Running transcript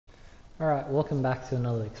Alright, welcome back to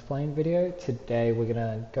another Explain video. Today we're going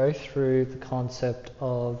to go through the concept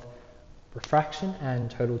of refraction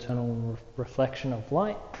and total internal reflection of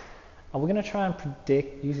light. We're going to try and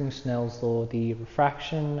predict, using Snell's law, the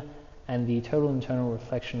refraction and the total internal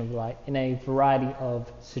reflection of light in a variety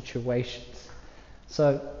of situations.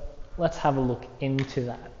 So let's have a look into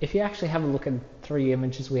that. If you actually have a look at three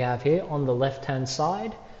images we have here on the left hand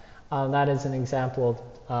side, that is an example of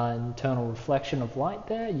internal reflection of light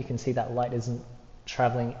there. You can see that light isn't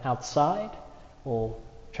traveling outside or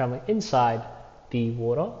traveling inside the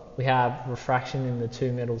water. We have refraction in the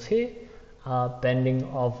two middles here, bending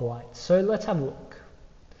of light. So let's have a look.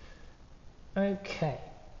 Okay,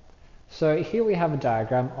 so here we have a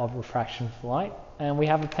diagram of refraction of light, and we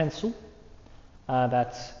have a pencil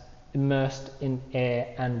that's immersed in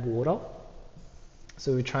air and water.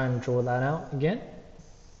 So we try and draw that out again.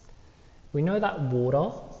 We know that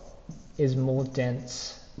water is more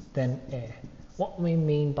dense than air. What we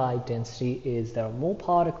mean by density is there are more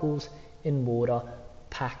particles in water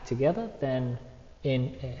packed together than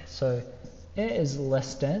in air. So air is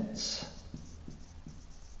less dense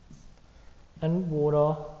and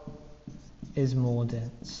water is more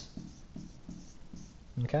dense.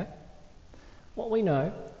 Okay? What we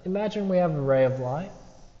know, imagine we have a ray of light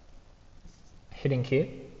hitting here.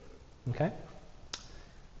 Okay?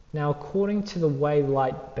 Now, according to the way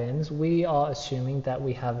light bends, we are assuming that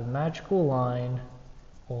we have a magical line,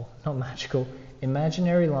 or not magical,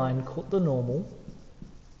 imaginary line called the normal.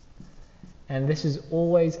 And this is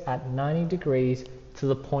always at 90 degrees to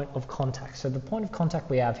the point of contact. So the point of contact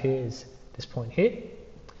we have here is this point here.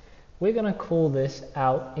 We're going to call this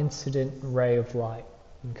our incident ray of light.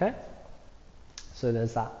 Okay? So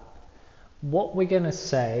there's that. What we're going to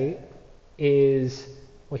say is,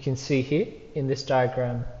 we can see here in this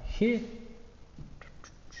diagram here,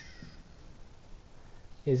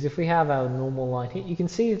 is if we have our normal line here, you can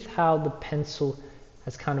see how the pencil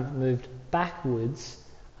has kind of moved backwards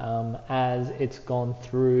as it's gone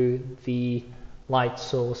through the light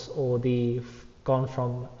source, or gone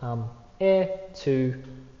from air to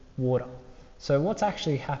water. So what's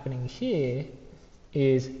actually happening here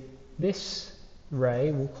is this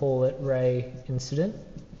ray, we'll call it ray incident,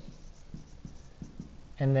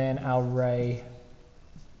 and then our ray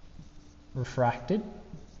refracted.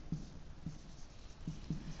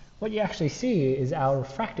 What you actually see is our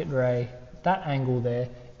refracted ray, that angle there,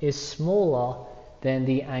 is smaller than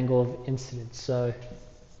the angle of incidence. So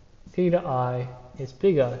theta I is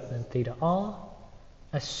bigger than theta R,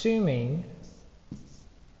 assuming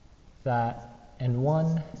that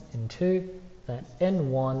N1, N2, that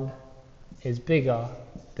N1 is bigger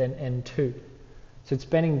than N2. So it's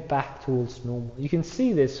bending back towards normal. You can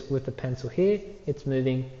see this with the pencil here, it's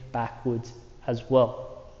moving backwards as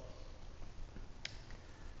well.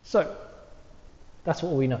 So that's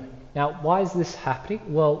what we know. Now, why is this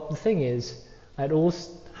happening? Well, the thing is, it all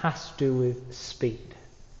has to do with speed.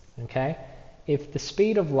 Okay? If the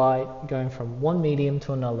speed of light going from one medium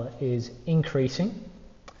to another is increasing,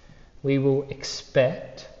 we will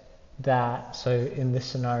expect that, so in this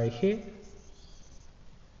scenario here,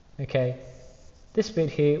 okay, this bit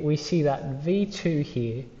here, we see that V2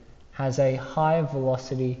 here has a higher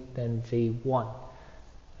velocity than V1,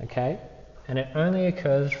 okay? And it only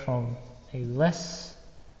occurs from a less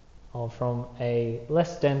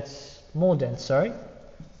dense, more dense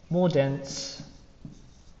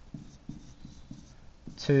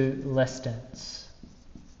to less dense.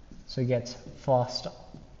 So it gets faster,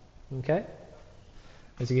 okay?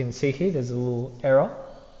 As you can see here, there's a little error.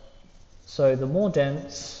 So the more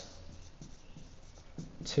dense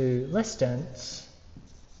to less dense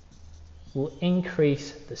will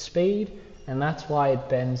increase the speed, and that's why it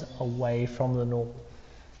bends away from the normal.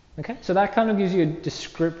 Okay, so that kind of gives you a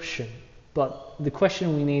description, but the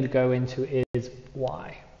question we need to go into is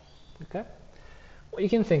why. Okay, what you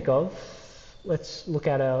can think of, let's look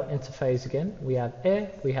at our interface again. We have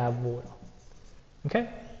air, we have water. Okay,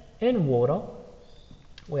 in water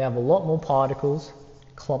we have a lot more particles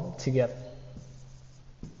clumped together,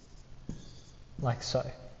 like so.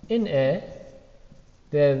 In air,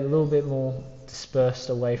 they're a little bit more dispersed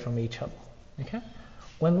away from each other. Okay?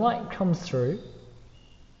 When light comes through,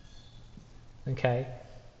 okay,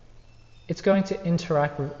 it's going to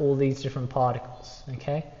interact with all these different particles.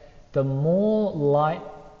 Okay? The more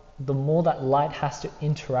that light has to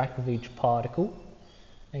interact with each particle,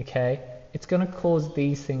 okay, it's going to cause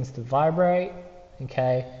these things to vibrate.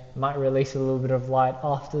 Okay? It might release a little bit of light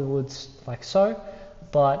afterwards, like so,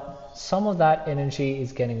 but some of that energy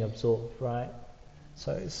is getting absorbed, right?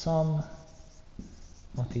 So some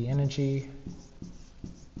of the energy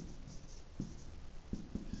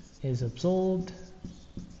is absorbed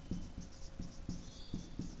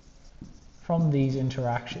from these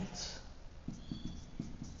interactions.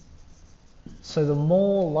 So the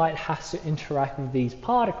more light has to interact with these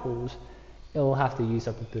particles, it will have to use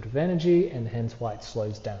up a bit of energy, and hence why it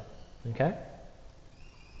slows down. Okay?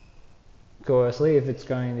 Conversely, if it's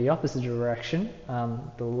going the opposite direction,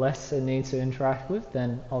 the less it needs to interact with,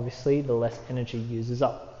 then obviously the less energy uses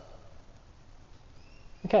up.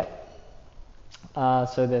 Okay,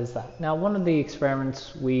 so there's that. Now, one of the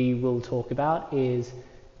experiments we will talk about is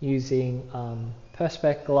using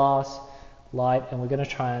perspex glass light, and we're going to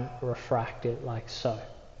try and refract it like so.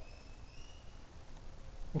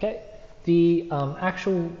 Okay, the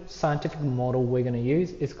actual scientific model we're going to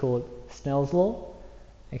use is called Snell's law.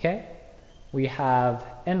 Okay, we have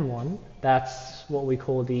N1, that's what we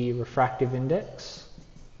call the refractive index,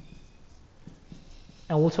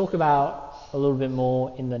 and we'll talk about a little bit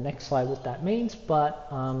more in the next slide what that means, but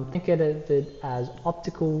think of it as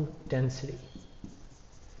optical density.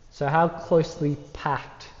 So how closely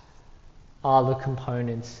packed are the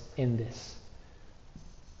components in this?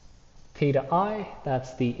 Theta I,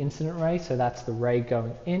 that's the incident ray, so that's the ray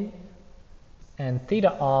going in, and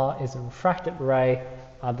theta R is a refracted ray,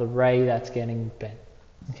 the ray that's getting bent.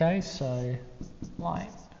 Okay, so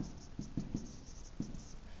light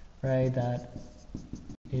ray that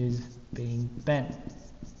is being bent.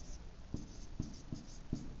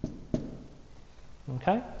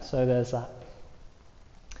 Okay, so there's that.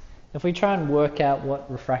 If we try and work out what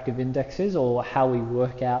refractive index is, or how we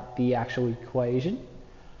work out the actual equation,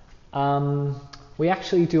 we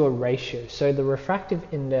actually do a ratio. So the refractive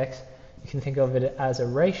index, you can think of it as a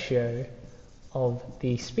ratio of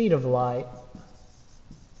the speed of light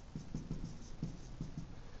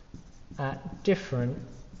at different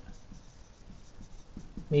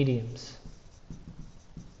mediums,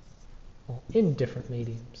 or in different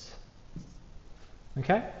mediums.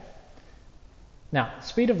 Okay? Now,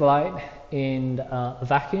 speed of light in a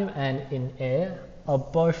vacuum and in air are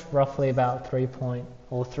both roughly about 3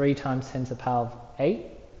 times 10 to the power of 8.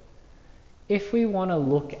 If we want to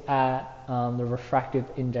look at the refractive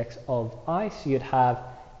index of ice, you'd have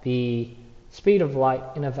the speed of light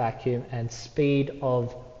in a vacuum and speed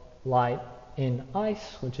of light in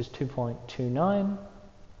ice, which is 2.29.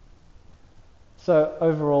 So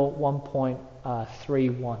overall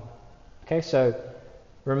 1.31. Okay, so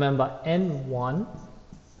remember N1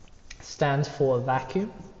 stands for a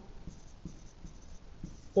vacuum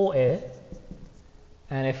or air,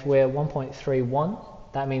 and if we're 1.31,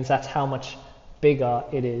 that means that's how much bigger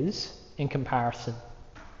it is in comparison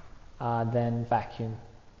than vacuum.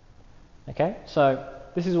 Okay, so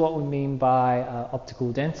this is what we mean by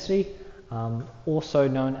optical density, also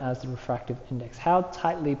known as the refractive index. How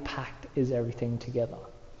tightly packed is everything together?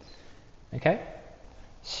 Okay,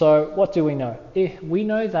 so what do we know? We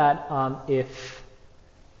know that if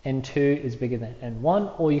N2 is bigger than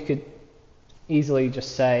N1, or you could easily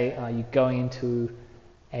just say you're going into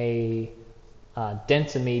a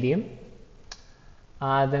denser medium,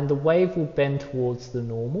 then the wave will bend towards the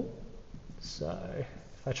normal. So if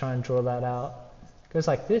I try and draw that out, it goes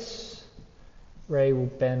like this, ray will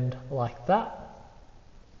bend like that.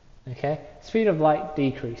 Okay, speed of light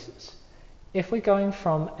decreases. If we're going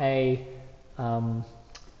from a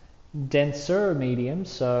denser medium,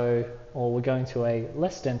 or we're going to a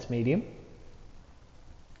less dense medium,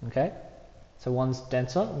 okay, so one's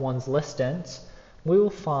denser, one's less dense, we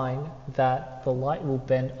will find that the light will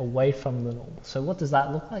bend away from the normal. So what does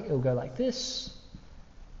that look like? It will go like this,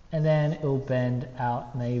 and then it will bend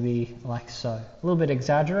out maybe like so. A little bit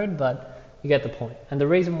exaggerated, but you get the point. And the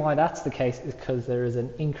reason why that's the case is because there is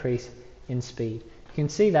an increase in speed. You can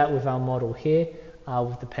see that with our model here,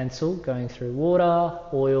 with the pencil going through water,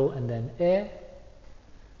 oil, and then air,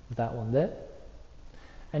 with that one there.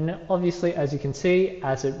 And obviously, as you can see,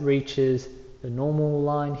 as it reaches the normal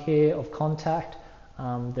line here of contact,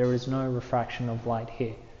 there is no refraction of light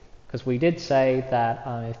here, because we did say that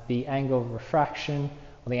if the angle of refraction,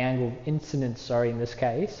 or the angle of incidence, sorry, in this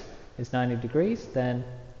case, is 90 degrees, then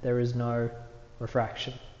there is no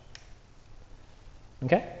refraction.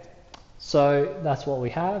 Okay, so that's what we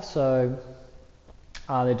have. So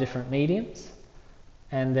the different mediums,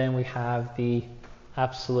 and then we have the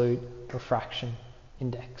absolute refraction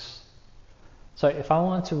index. So if I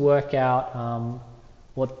want to work out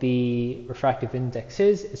what the refractive index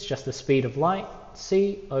is, it's just the speed of light,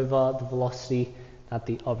 c, over the velocity that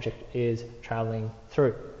the object is traveling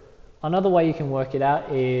through. Another way you can work it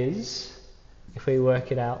out is if we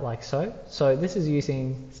work it out like so. So this is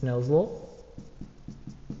using Snell's law.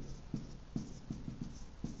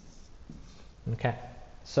 Okay,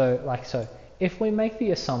 so like so. if we make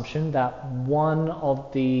the assumption that one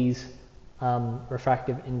of these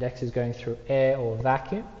refractive index is going through air or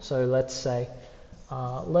vacuum, so let's say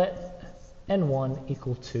let n1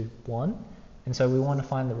 equal to 1, and so we want to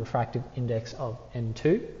find the refractive index of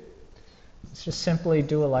n2. Let's just simply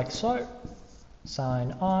do it like so,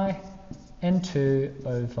 sine I n2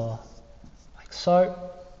 over like so,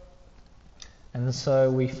 and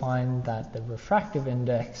so we find that the refractive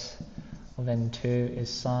index of n2 is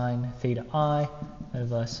sine theta I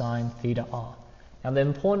over sine theta r. Now the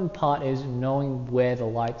important part is knowing where the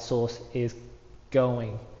light source is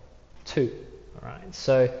going to. Alright,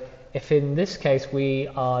 so if in this case we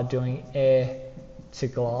are doing air to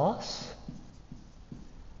glass,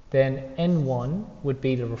 then n1 would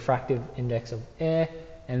be the refractive index of air,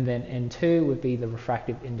 and then n2 would be the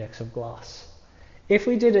refractive index of glass. If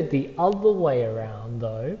we did it the other way around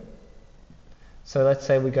though, so let's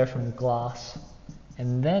say we go from glass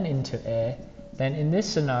and then into air, then in this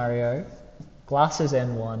scenario, glass is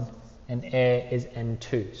n1 and air is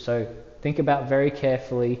n2. So think about very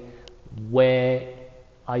carefully, where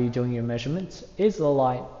are you doing your measurements? Is the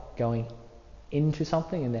light going into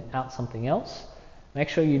something and then out something else? Make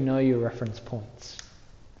sure you know your reference points.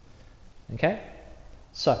 Okay,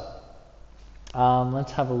 so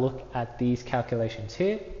let's have a look at these calculations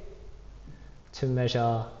here to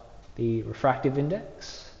measure the refractive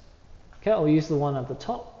index. Okay, I'll use the one at the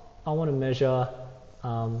top. I want to measure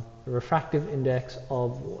the refractive index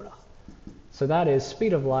of water. So that is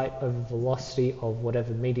speed of light over velocity of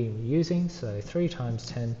whatever medium you're using. So 3 times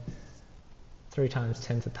 10 to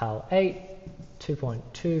the power 8,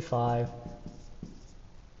 2.25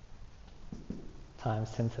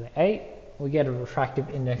 times 10 to the 8. We get a refractive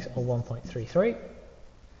index of 1.33.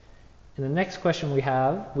 In the next question we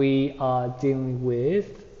are dealing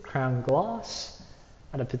with crown glass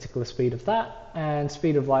at a particular speed of that, and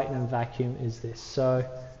speed of light in a vacuum is this. So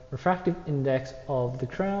refractive index of the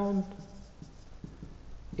crown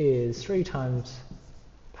is 3 times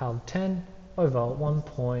power of 10 over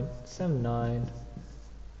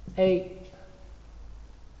 1.798,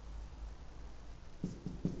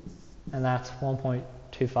 and that's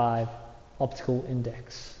 1.25 optical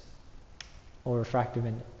index or refractive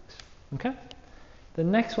index. Okay, the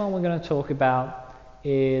next one we're going to talk about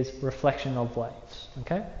is reflection of waves.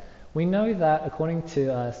 Okay, we know that according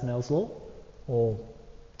to Snell's law, or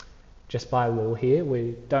just by law here,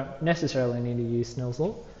 we don't necessarily need to use Snell's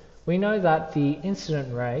law. We know that the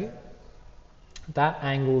incident ray, that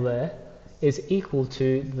angle there, is equal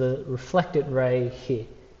to the reflected ray here.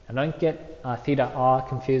 And don't get theta r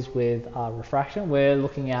confused with refraction. We're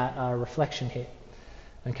looking at reflection here.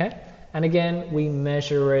 Okay, and again we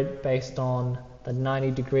measure it based on the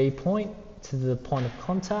 90-degree point to the point of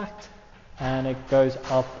contact, and it goes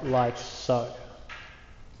up like so.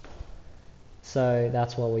 So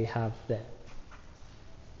that's what we have there.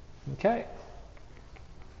 Okay.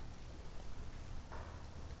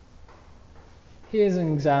 Here's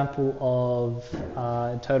an example of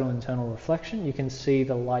total internal reflection. You can see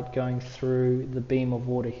the light going through the beam of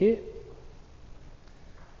water here.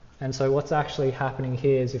 And so what's actually happening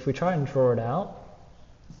here is if we try and draw it out,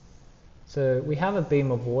 so we have a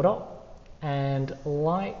beam of water, and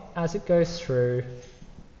light as it goes through,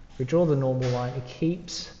 if we draw the normal line, it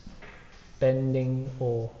keeps bending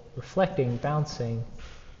or reflecting, bouncing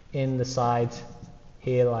in the sides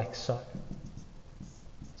here like so.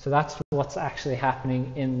 So that's what's actually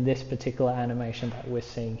happening in this particular animation that we're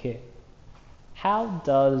seeing here. How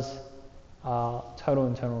does total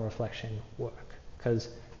internal reflection work? Because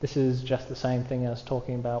this is just the same thing as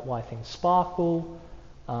talking about why things sparkle.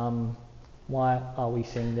 Why are we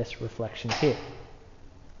seeing this reflection here?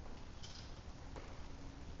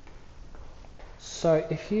 So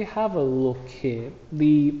if you have a look here,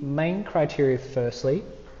 the main criteria firstly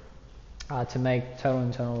to make total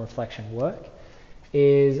internal reflection work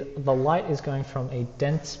is the light is going from a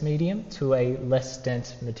dense medium to a less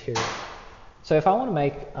dense material. So if I want to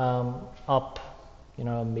make up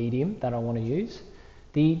a medium that I want to use,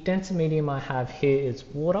 the denser medium I have here is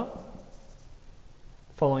water,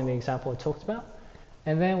 following the example I talked about,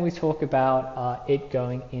 and then we talk about it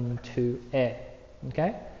going into air.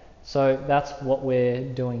 Okay, so that's what we're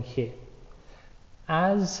doing here.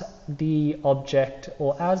 As the object,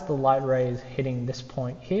 or as the light ray is hitting this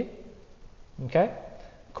point here, okay,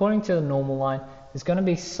 according to the normal line, there's going to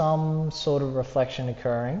be some sort of reflection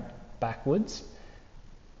occurring backwards,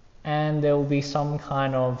 and there will be some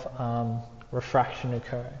kind of refraction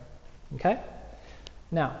occurring. Okay,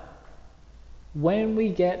 now when we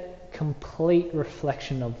get complete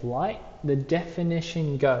reflection of light, the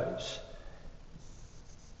definition goes,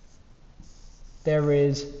 there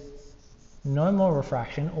is no more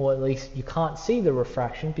refraction, or at least you can't see the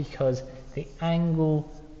refraction because the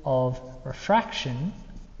angle of refraction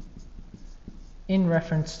in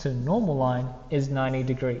reference to the normal line is 90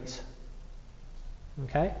 degrees.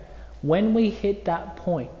 Okay? When we hit that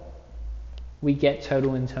point, we get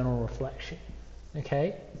total internal reflection.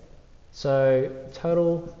 Okay? So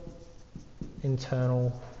total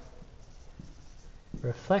internal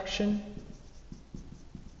reflection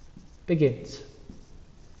begins.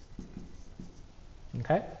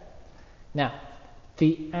 Okay? Now,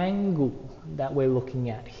 the angle that we're looking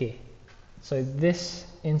at here, so this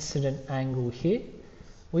incident angle here,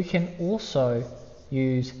 we can also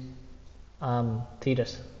use theta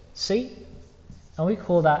c, and we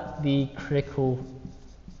call that the critical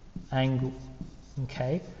angle.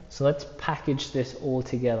 Okay, so let's package this all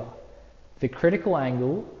together. The critical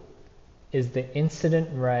angle is the incident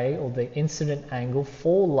ray, or the incident angle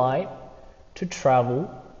for light to travel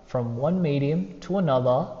from one medium to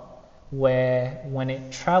another, where when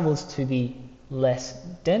it travels to the less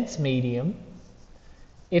dense medium,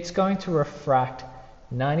 it's going to refract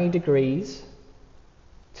 90 degrees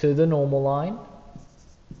to the normal line,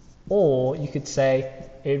 or you could say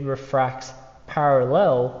it refracts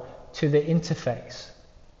parallel to the interface.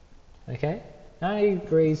 Okay, 90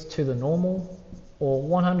 degrees to the normal, or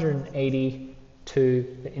 180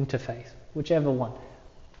 to the interface, whichever one.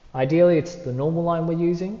 Ideally, it's the normal line we're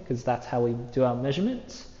using because that's how we do our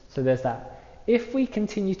measurements. So there's that. If we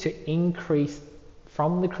continue to increase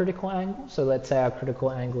from the critical angle, so let's say our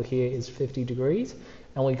critical angle here is 50 degrees,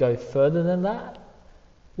 and we go further than that,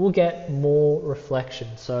 we'll get more reflection.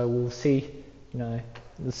 So we'll see, it'll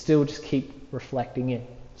still just keep reflecting in.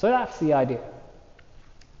 So that's the idea.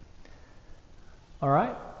 All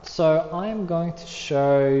right, so I'm going to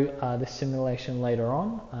show the simulation later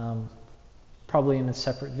on, probably in a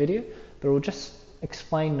separate video, but it will just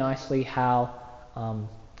explain nicely how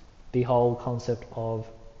the whole concept of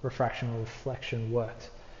refraction or reflection works.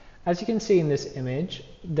 As you can see in this image,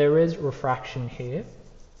 there is refraction here,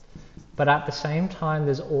 but at the same time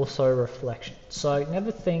there's also reflection. So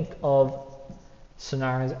never think of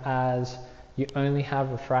scenarios as you only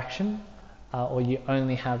have refraction or you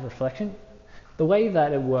only have reflection. The way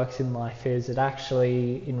that it works in life is it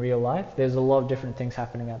actually, in real life, there's a lot of different things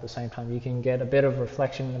happening at the same time. You can get a bit of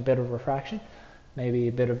reflection, a bit of refraction, maybe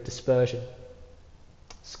a bit of dispersion,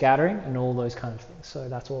 scattering, and all those kinds of things. So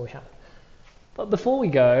that's what we have. But before we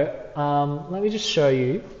go, let me just show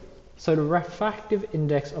you. So the refractive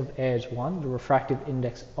index of air is 1, the refractive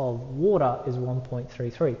index of water is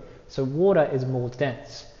 1.33. So water is more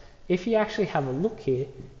dense. If you actually have a look here,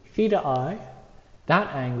 theta I,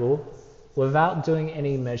 that angle, without doing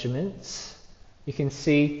any measurements, you can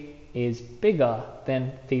see is bigger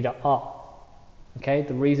than theta R. Okay,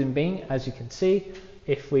 the reason being, as you can see,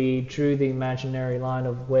 if we drew the imaginary line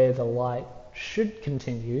of where the light should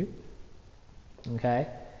continue, okay,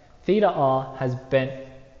 theta R has bent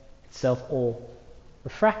itself or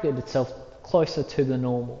refracted itself closer to the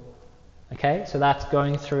normal. Okay, so that's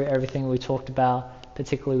going through everything we talked about,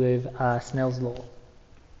 particularly with Snell's law.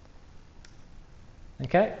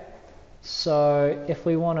 Okay, so if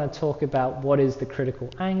we want to talk about what is the critical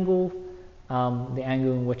angle, the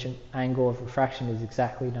angle in which an angle of refraction is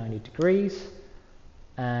exactly 90 degrees,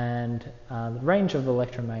 and the range of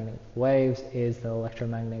electromagnetic waves is the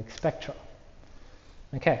electromagnetic spectra.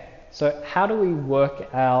 Okay, so how do we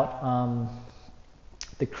work out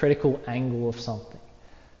the critical angle of something?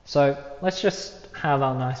 So let's just have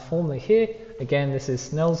our nice formula here. Again, this is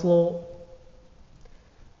Snell's law.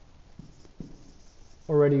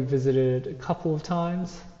 Already visited a couple of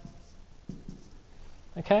times.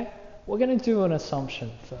 Okay, we're going to do an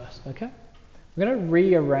assumption first. Okay, we're going to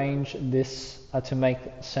rearrange this to make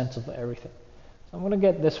sense of everything. So I'm going to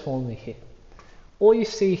get this formula here. All you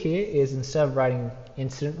see here is, instead of writing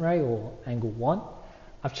incident ray or angle 1,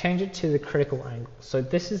 I've changed it to the critical angle. So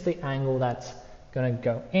this is the angle that's going to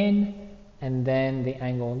go in, and then the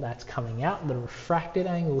angle that's coming out, the refracted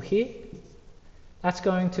angle here, that's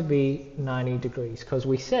going to be 90 degrees, because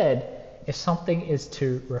we said if something is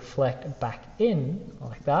to reflect back in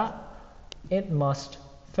like that, it must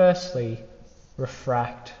firstly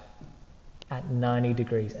refract at 90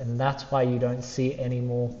 degrees, and that's why you don't see any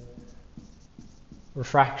more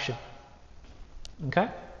refraction. Okay,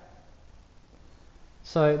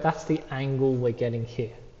 so that's the angle we're getting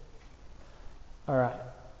here. All right,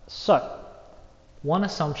 so one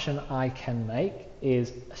assumption I can make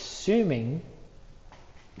is assuming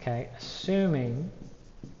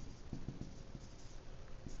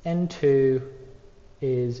N2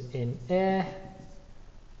 is in air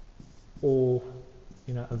or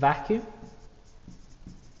a vacuum,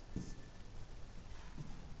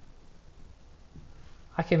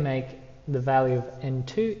 I can make the value of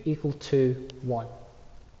n2 equal to 1.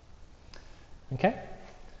 Okay,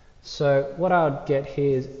 so what I would get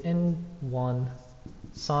here is n1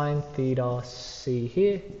 sine theta c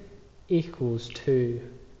here equals to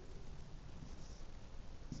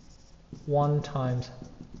 1 times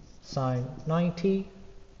sine 90,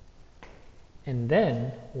 and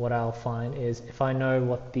then what I'll find is if I know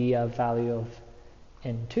what the value of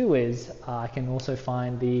n2 is, I can also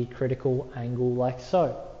find the critical angle like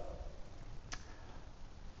so.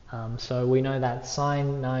 So we know that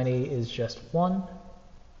sine 90 is just 1,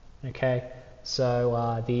 okay,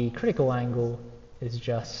 so the critical angle is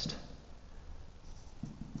just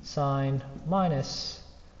sine minus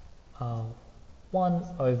 1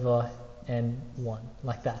 over n1,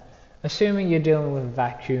 like that. Assuming you're dealing with a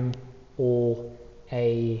vacuum or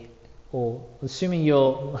assuming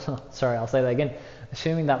you're, sorry, I'll say that again,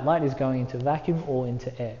 assuming that light is going into vacuum or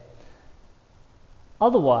into air.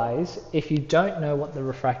 Otherwise, if you don't know what the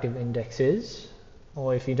refractive index is,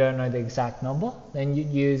 or if you don't know the exact number, then you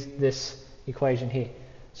use this equation here.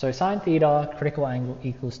 So sine theta critical angle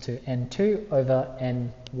equals to n2 over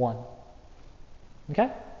n1.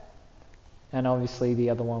 Okay? And obviously the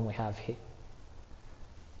other one we have here.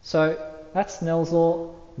 So that's Snell's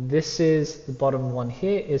law. This is the bottom one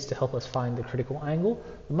here, is to help us find the critical angle.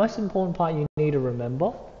 The most important part you need to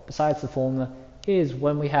remember, besides the formula, is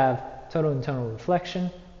when we have total internal reflection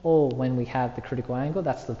or when we have the critical angle,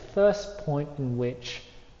 that's the first point in which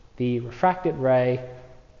the refracted ray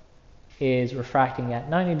is refracting at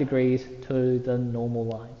 90 degrees to the normal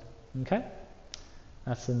line. Okay?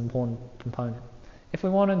 That's an important component. If we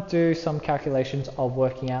want to do some calculations of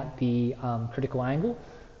working out the critical angle,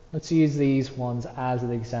 let's use these ones as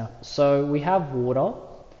an example. So we have water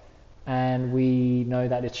and we know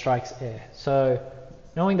that it strikes air. So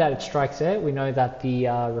knowing that it strikes air, we know that the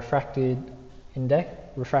refractive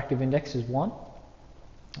index is 1.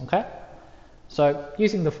 Okay? So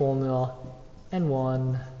using the formula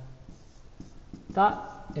n1 that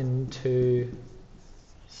into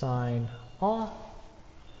sine r.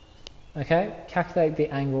 Okay, calculate the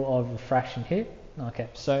angle of refraction here. Okay,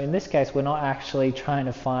 so in this case we're not actually trying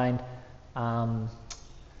to find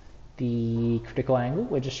the critical angle,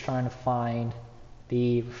 we're just trying to find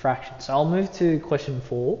the refraction. So I'll move to question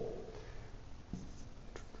 4.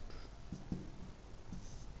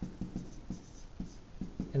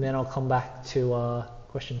 And then I'll come back to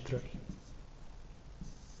question 3.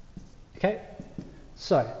 Okay,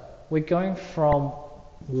 so we're going from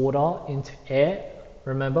water into air.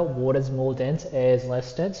 Remember, water is more dense, air is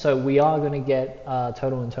less dense, so we are going to get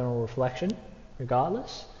total internal reflection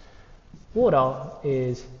regardless. Water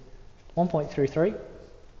is 1.33.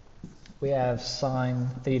 We have sine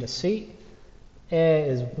theta c. Air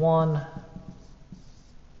is 1,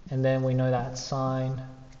 and then we know that sine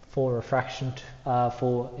for refraction,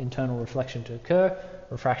 for internal reflection to occur,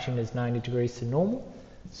 refraction is 90 degrees to normal,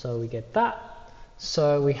 so we get that.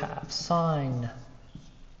 So we have sine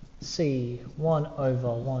c 1 over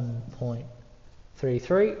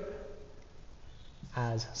 1.33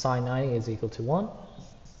 as sine 90 is equal to 1.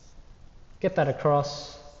 Get that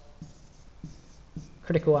across.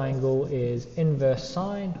 Critical angle is inverse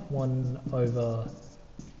sine 1 over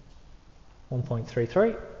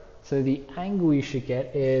 1.33. So the angle you should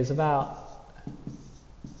get is about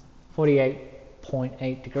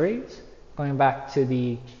 48.8 degrees. Going back to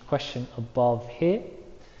the question above here,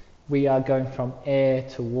 we are going from air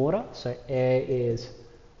to water. So air is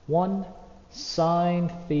 1 sine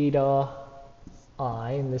theta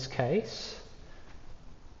I, in this case,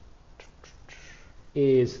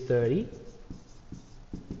 is 30.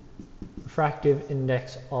 Refractive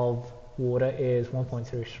index of water is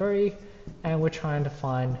 1.33, and we're trying to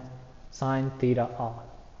find sine theta r.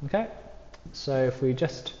 Okay, so if we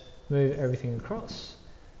just move everything across,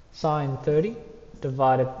 sine 30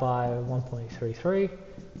 divided by 1.33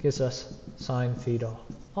 gives us sine theta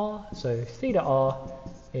r. So theta r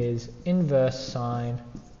is inverse sine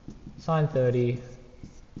 30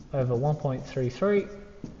 over 1.33,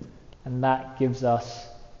 and that gives us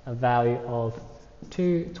a value of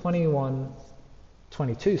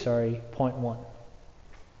 22.1.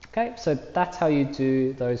 Okay, so that's how you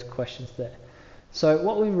do those questions there. So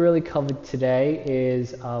what we really covered today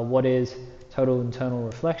is what is total internal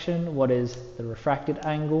reflection, what is the refracted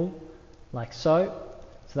angle, like so.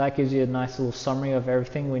 So that gives you a nice little summary of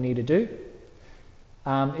everything we need to do.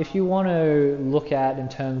 If you want to look at in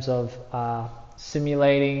terms of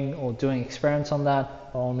simulating or doing experiments on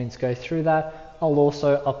that, by all means go through that. I'll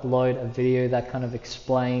also upload a video that kind of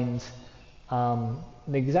explains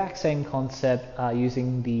the exact same concept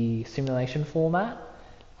using the simulation format.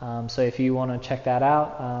 So if you want to check that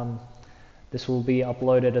out, this will be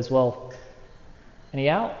uploaded as well.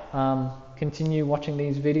 Anyhow, continue watching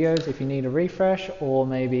these videos if you need a refresh, or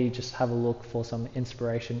maybe just have a look for some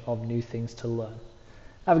inspiration of new things to learn.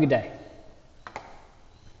 Have a good day.